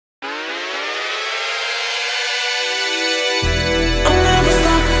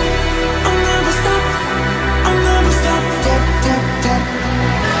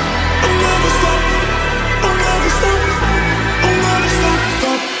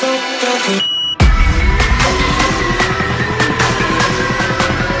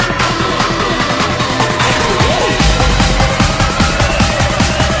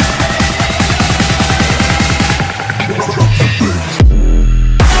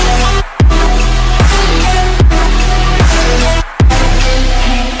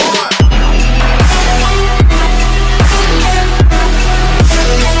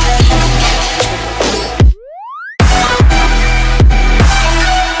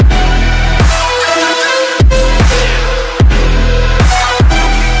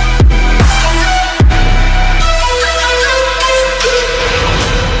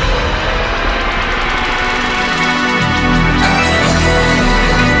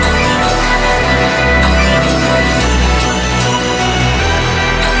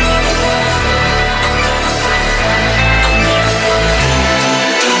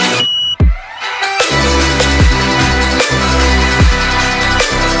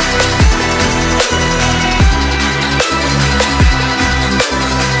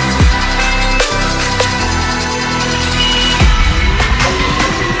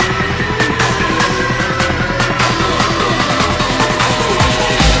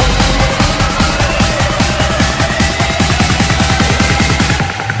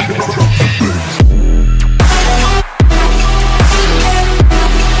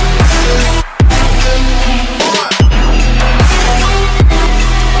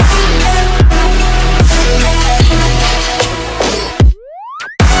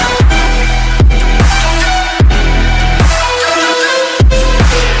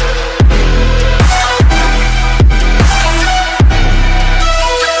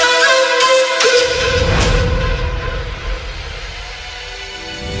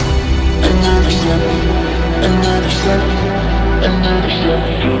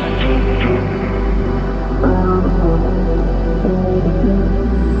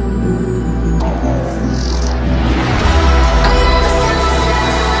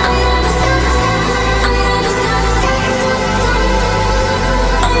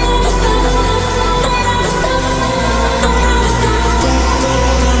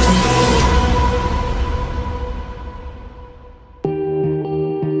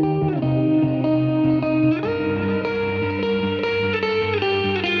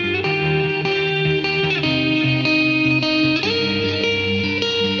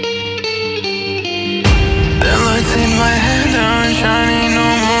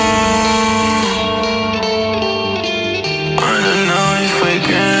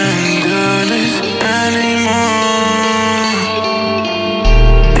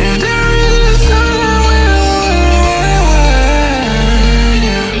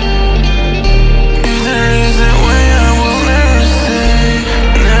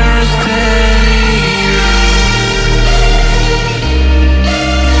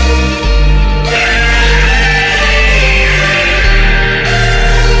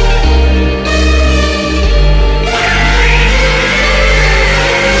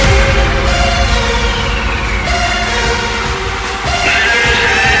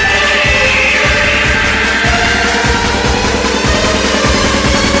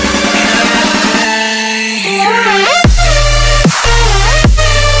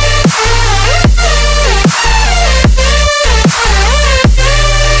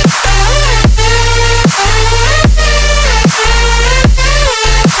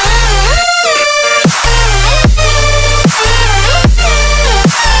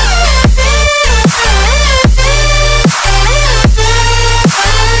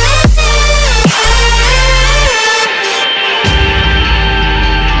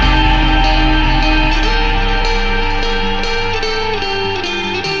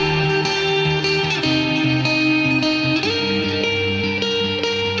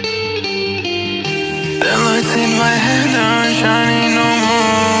lights in my head aren't shining no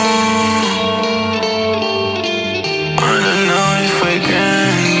more. Wanna know if we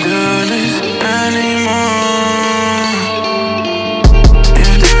can do this anymore.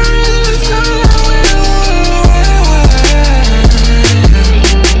 If there is a time we'll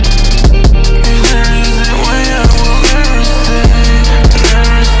if there is a way I will never stay,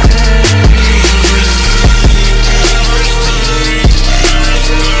 never stay.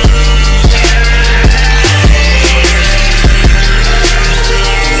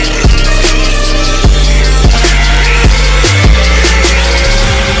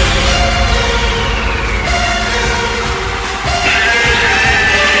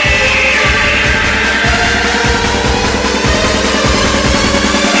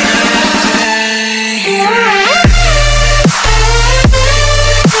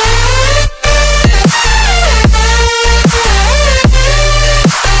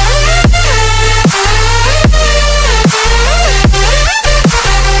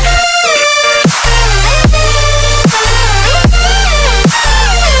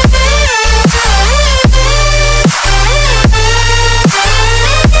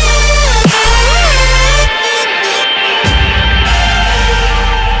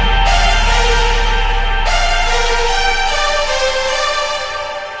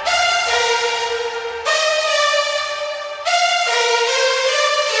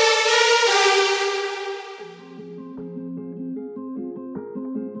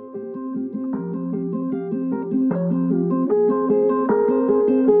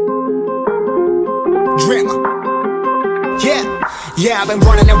 Yeah, I've been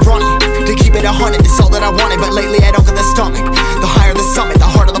running and running to keep it 100, it's all that I wanted. But lately I don't get the stomach. The higher the summit, the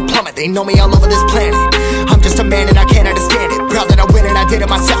harder the plummet. They know me all over this planet. I'm just a man and I can't understand it. Proud that I win and I did it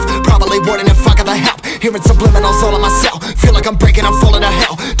myself. Probably wouldn't if I got the help. Hearing subliminals all on myself. Feel like I'm breaking, I'm falling to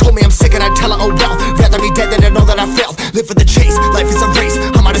hell. Told me I'm sick and I tell her, oh well. Rather be dead than to know that I failed. Live for the chase, life is a race.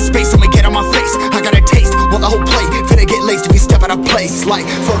 I'm out of space, I'ma get on my face. I got a taste, well the whole plate finna get laced if you step out of place. Like,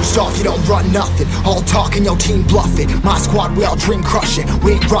 first off, you don't run nothing. All talk and your team bluffing. My squad, we all dream crushing.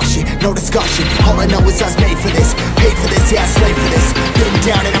 We ain't rushing, no discussion. All I know is us made for this. Paid for this, yeah, slave for this. Been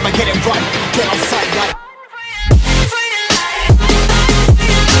down and I'ma get it right. Get on sight like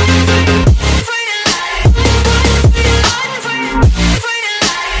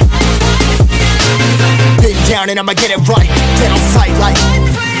down and I'ma get it right. Dead on sight like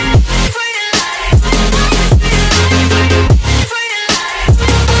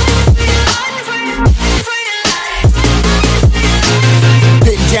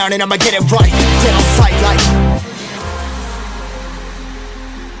been down and I'ma get it right. Dead on sight like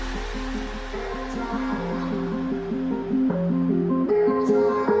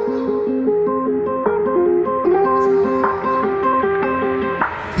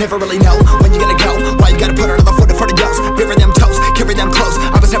never really know when you gonna go. Why you gotta put another foot in front of yours? Bury them toes, carry them close.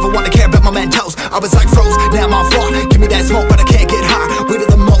 I was never one to care about my mentos. I was like froze, now I'm on floor. Give me that smoke, but I can't get high. We do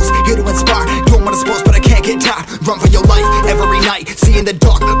the most, here to inspire. Doing what I'm supposed, but I can't get tired. Run for your life every night. See in the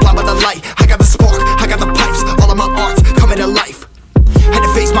dark, blind by the light. I got the spark, I got the pipes. All of my arts coming to life. Had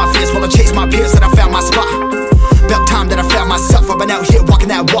to face my fears while I chased my peers, and I found my spot. About time that I found myself. I've been out here walking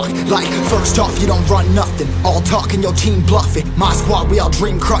that walk. Like, first off, you don't run nothing. All talk and your team bluffing. My squad, we all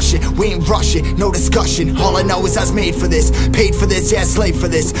dream crushing. We ain't rushing, no discussion. All I know is I was made for this. Paid for this, yeah, slave for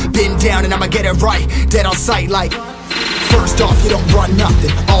this. Been down and I'ma get it right. Dead on sight like first off, you don't run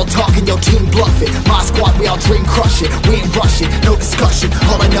nothing. All talk and your team bluffing. My squad, we all dream crushing. We ain't rushing, no discussion.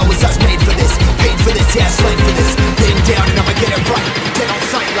 All I know is I was made for this. Paid for this, yeah, slave for this. Been down and I'ma get it right. Dead on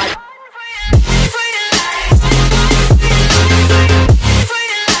sight like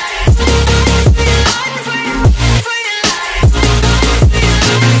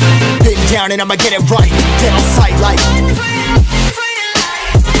down and I'ma get it right. Dead on sight like